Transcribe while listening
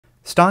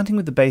Starting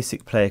with the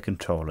basic player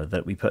controller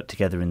that we put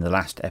together in the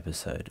last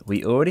episode,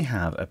 we already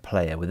have a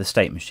player with a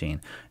state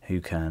machine who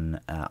can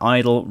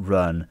idle,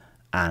 run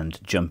and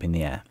jump in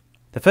the air.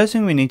 The first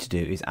thing we need to do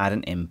is add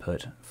an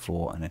input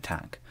for an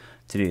attack.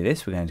 To do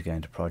this, we're going to go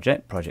into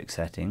Project, Project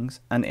Settings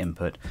and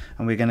Input,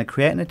 and we're going to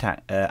create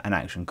an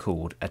action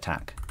called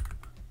Attack.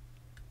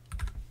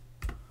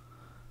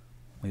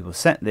 We will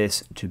set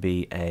this to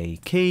be a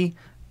key,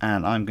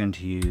 and I'm going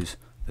to use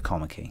the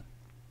comma key.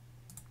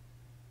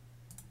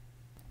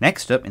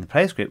 Next up, in the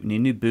player script, we need a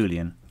new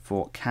boolean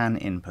for can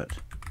input.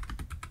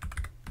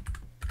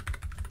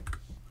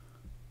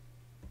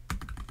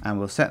 And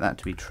we'll set that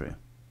to be true.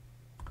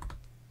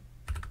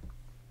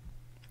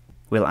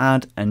 We'll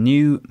add a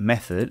new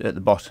method at the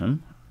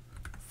bottom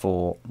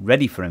for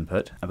ready for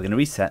input, and we're going to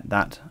reset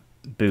that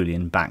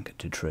boolean back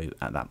to true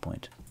at that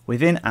point.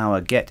 Within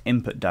our get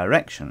input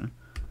direction,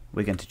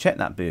 we're going to check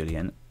that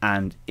boolean,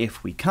 and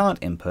if we can't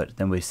input,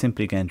 then we're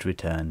simply going to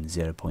return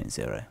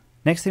 0.0.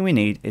 Next thing we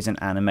need is an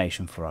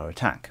animation for our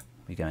attack.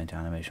 We go into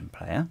animation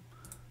player,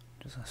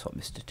 just swap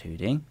this to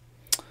 2D,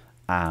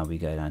 and we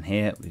go down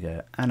here, we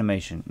go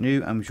animation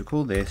new, and we should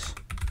call this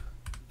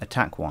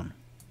attack 1.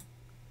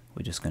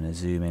 We're just going to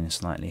zoom in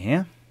slightly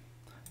here.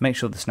 Make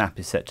sure the snap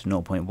is set to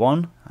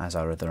 0.1 as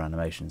our other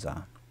animations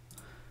are.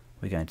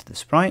 We go into the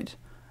sprite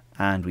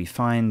and we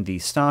find the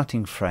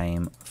starting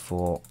frame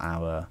for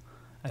our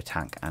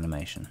attack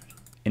animation.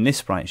 In this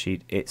sprite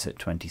sheet it's at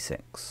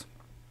 26.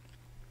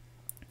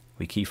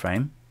 We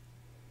keyframe,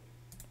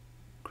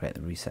 create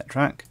the reset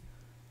track,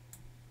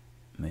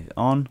 move it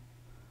on,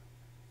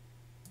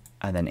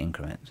 and then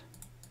increment.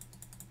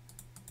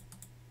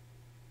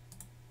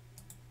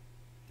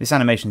 This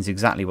animation is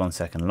exactly 1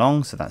 second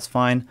long, so that's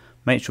fine.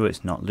 Make sure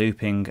it's not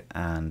looping,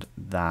 and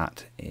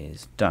that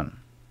is done.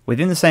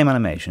 Within the same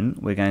animation,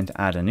 we're going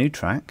to add a new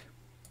track,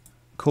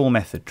 call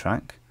method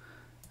track.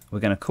 We're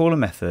going to call a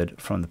method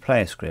from the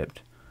player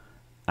script,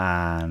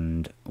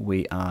 and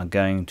we are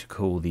going to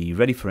call the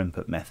ready for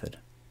input method,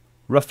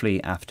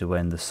 roughly after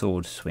when the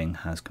sword swing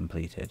has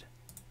completed.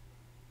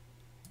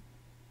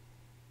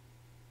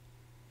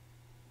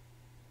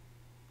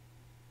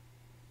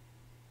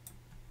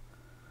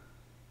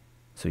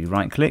 So you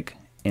right click,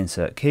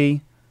 insert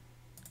key,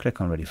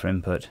 click on ready for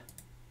input,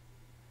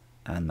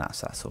 and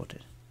that's that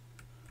sorted.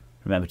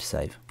 Remember to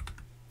save.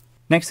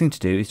 Next thing to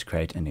do is to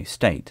create a new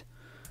state.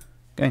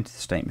 Go into the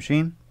state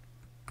machine,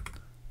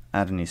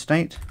 add a new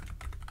state,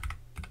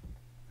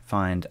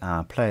 find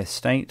our player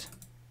state,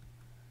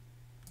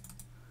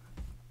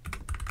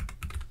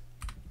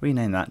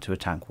 rename that to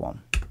attack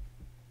 1.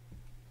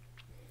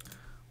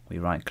 We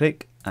right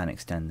click and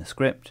extend the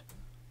script,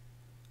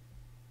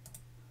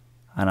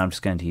 and I'm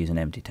just going to use an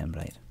empty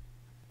template.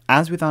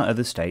 As with our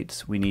other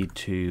states, we need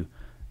to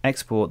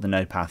export the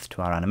node path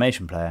to our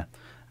animation player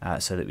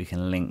so that we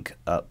can link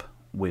up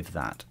with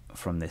that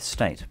from this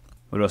state.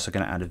 We're also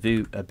going to add a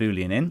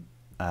boolean in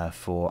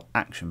for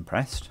action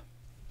pressed,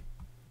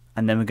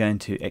 and then we're going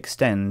to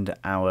extend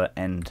our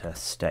enter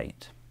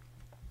state.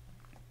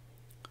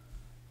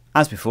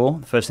 As before,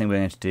 the first thing we're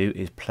going to do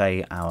is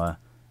play our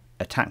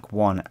attack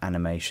 1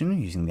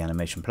 animation using the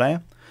animation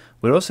player.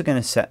 We're also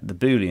going to set the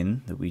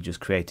boolean that we just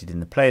created in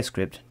the player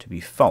script to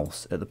be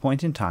false at the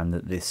point in time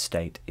that this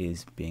state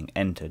is being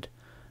entered,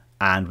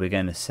 and we're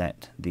going to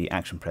set the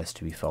action press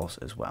to be false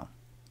as well,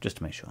 just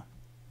to make sure.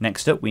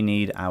 Next up, we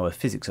need our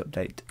physics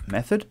update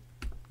method,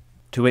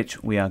 to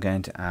which we are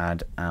going to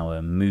add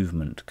our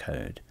movement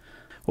code.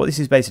 What this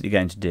is basically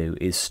going to do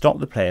is stop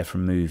the player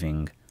from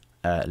moving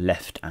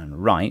left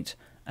and right,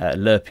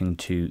 lerping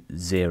to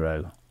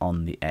 0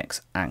 on the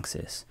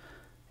x-axis.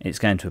 It's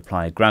going to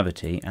apply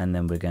gravity, and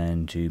then we're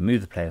going to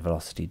move the player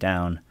velocity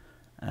down.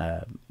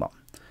 We're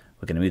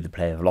going to move the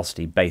player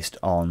velocity based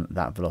on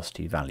that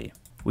velocity value.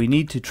 We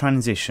need to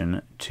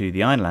transition to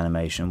the idle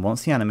animation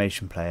once the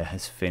animation player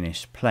has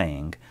finished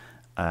playing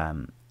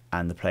and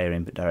the player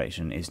input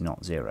direction is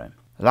not 0.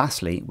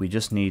 Lastly, we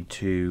just need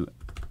to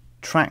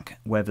track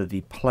whether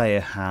the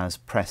player has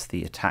pressed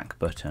the attack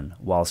button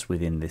whilst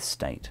within this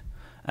state,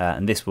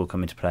 and this will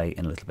come into play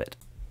in a little bit.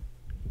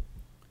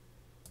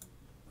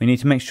 We need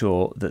to make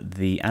sure that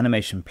the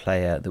animation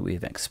player that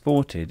we've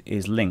exported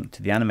is linked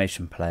to the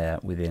animation player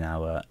within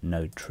our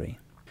node tree.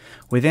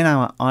 Within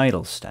our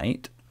idle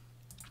state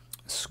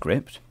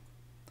script,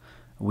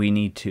 we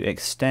need to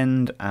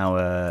extend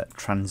our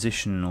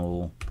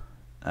transitional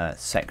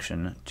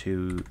section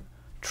to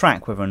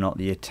track whether or not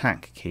the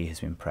attack key has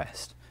been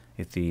pressed.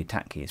 If the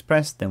attack key is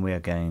pressed, then we are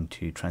going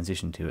to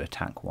transition to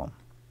attack 1.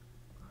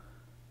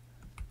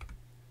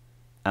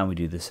 And we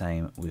do the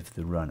same with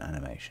the run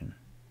animation.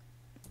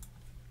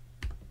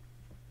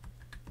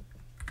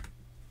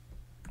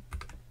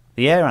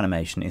 The air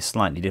animation is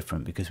slightly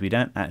different because we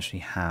don't actually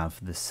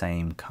have the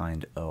same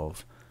kind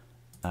of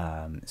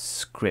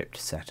script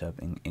set up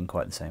in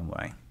quite the same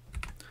way.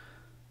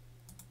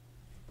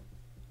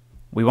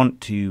 We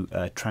want to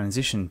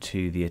transition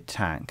to the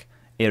attack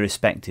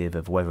irrespective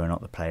of whether or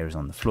not the player is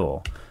on the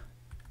floor.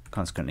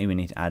 Consequently, we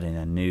need to add in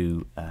a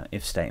new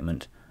if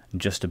statement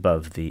just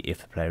above the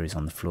if the player is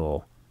on the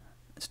floor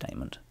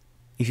statement.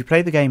 If you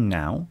play the game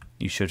now,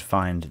 you should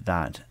find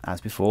that,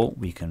 as before,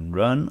 we can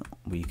run,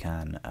 we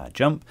can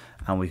jump,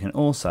 and we can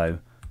also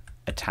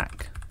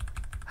attack.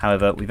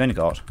 However, we've only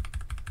got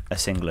a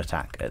single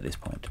attack at this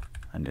point,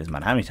 and it doesn't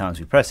matter how many times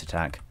we press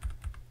attack,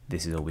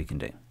 this is all we can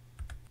do.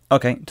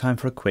 Okay, time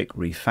for a quick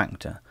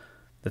refactor.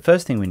 The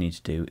first thing we need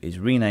to do is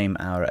rename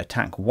our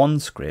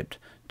attack1 script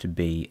to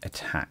be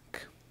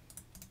attack.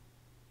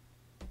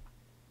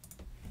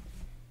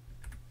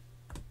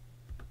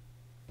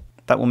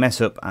 That will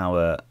mess up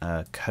our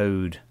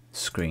code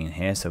screen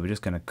here, so we're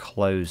just going to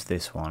close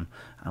this one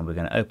and we're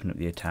going to open up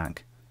the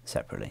attack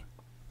separately.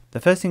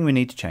 The first thing we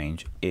need to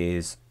change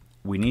is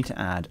we need to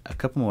add a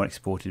couple more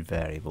exported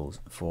variables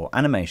for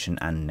animation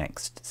and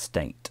next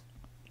state.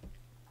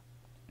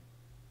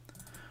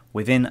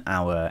 Within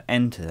our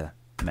enter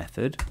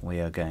method,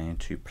 we are going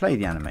to play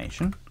the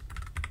animation,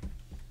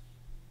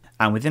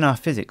 and within our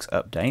physics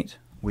update,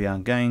 we are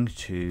going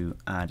to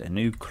add a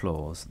new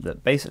clause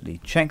that basically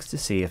checks to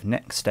see if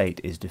next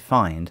state is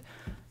defined,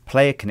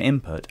 player can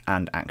input,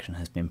 and action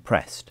has been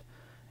pressed.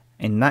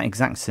 In that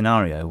exact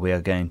scenario, we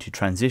are going to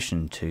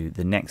transition to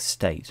the next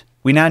state.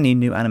 We now need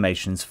new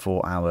animations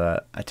for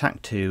our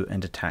attack 2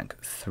 and attack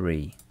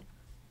 3.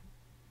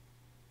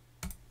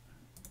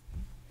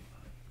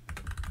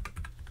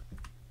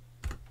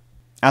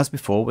 As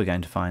before, we're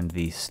going to find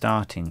the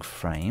starting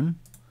frame.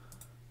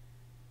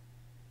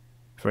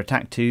 For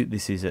attack 2,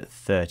 this is at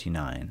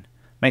 39.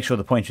 Make sure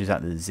the pointer is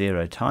at the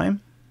 0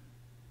 time.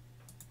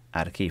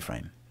 Add a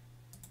keyframe.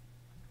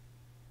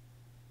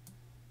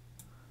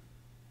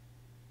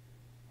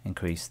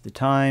 Increase the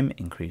time,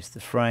 increase the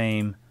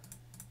frame.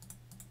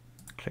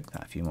 Click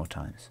that a few more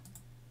times.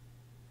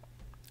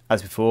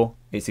 As before,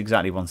 it's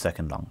exactly 1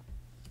 second long.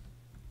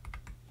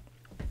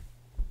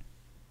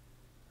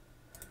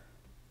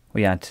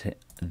 We add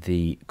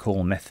the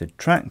call method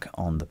track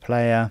on the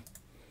player,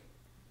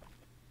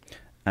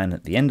 and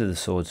at the end of the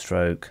sword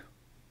stroke,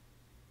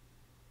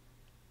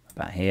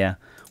 about here,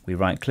 we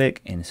right click,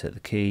 insert the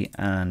key,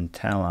 and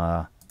tell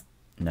our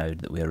node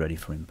that we are ready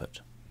for input.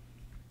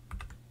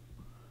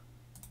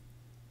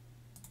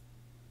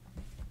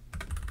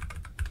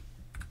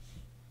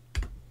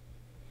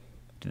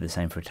 Do the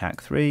same for attack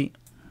 3.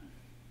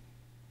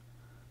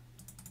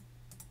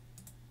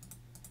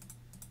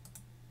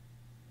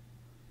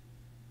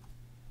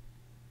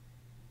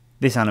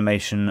 This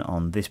animation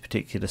on this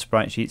particular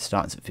sprite sheet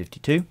starts at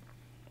 52.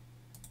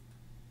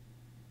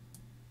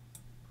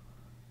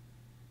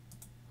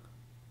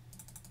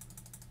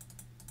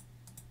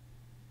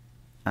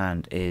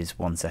 And is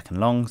 1 second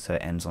long, so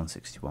it ends on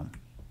 61.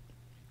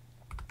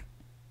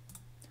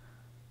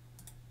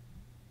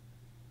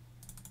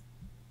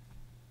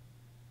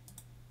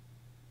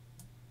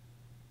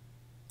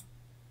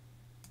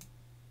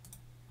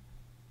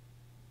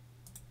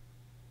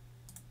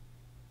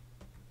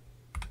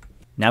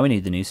 Now we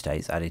need the new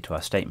states added to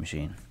our state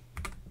machine.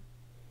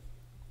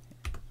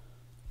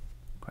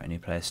 Create a new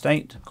player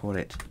state, call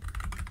it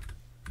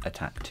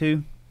attack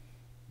 2,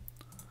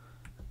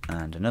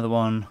 and another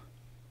one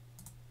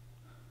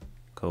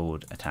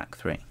called attack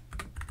 3.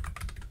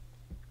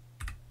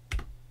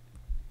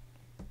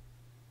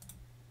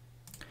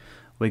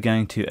 We're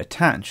going to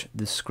attach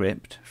the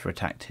script for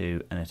attack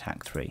 2 and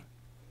attack 3,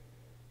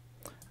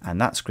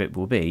 and that script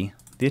will be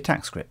the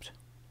attack script.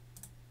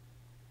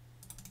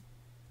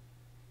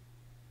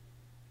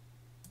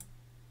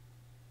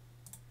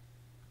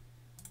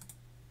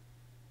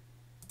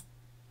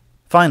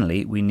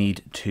 Finally, we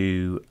need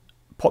to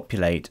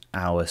populate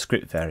our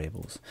script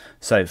variables.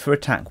 So for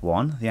attack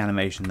 1, the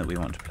animation that we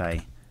want to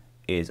play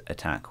is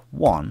attack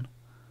 1.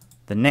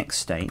 The next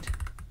state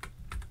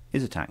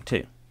is attack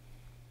 2.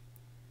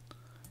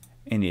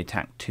 In the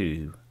attack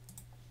 2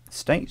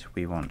 state,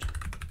 we want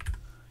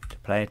to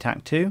play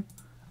attack 2.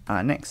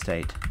 Our next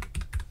state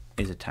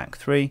is attack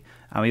 3,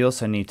 and we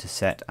also need to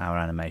set our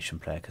animation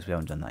player because we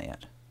haven't done that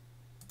yet.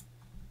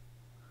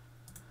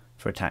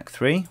 For attack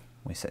 3,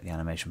 we set the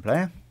animation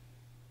player.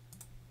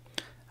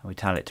 And we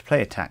tell it to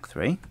play attack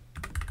 3,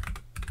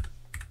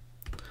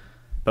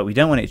 but we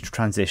don't want it to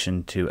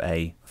transition to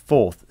a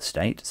 4th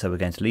state, so we're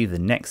going to leave the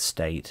next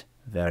state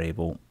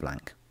variable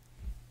blank.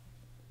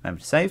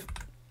 Remember to save.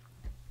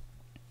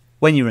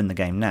 When you run the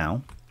game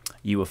now,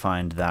 you will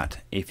find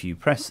that if you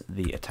press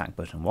the attack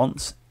button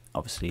once,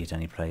 obviously it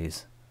only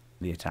plays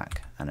the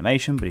attack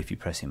animation, but if you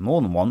press it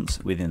more than once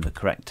within the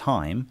correct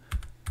time,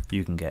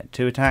 you can get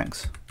 2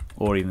 attacks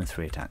or even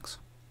 3 attacks.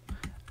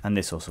 And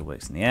this also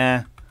works in the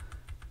air.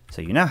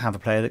 So you now have a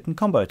player that can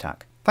combo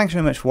attack. Thanks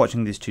very much for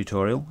watching this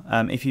tutorial.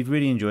 If you've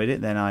really enjoyed it,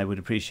 then I would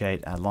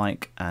appreciate a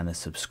like and a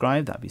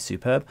subscribe. That'd be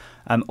superb.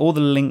 All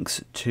the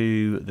links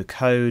to the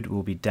code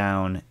will be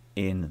down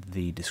in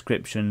the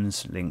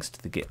descriptions, links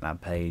to the GitLab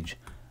page,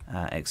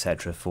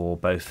 etc. for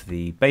both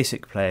the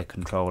basic player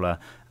controller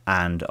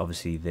and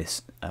obviously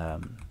this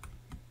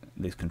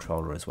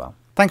controller as well.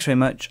 Thanks very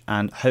much,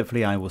 and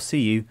hopefully I will see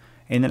you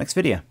in the next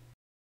video.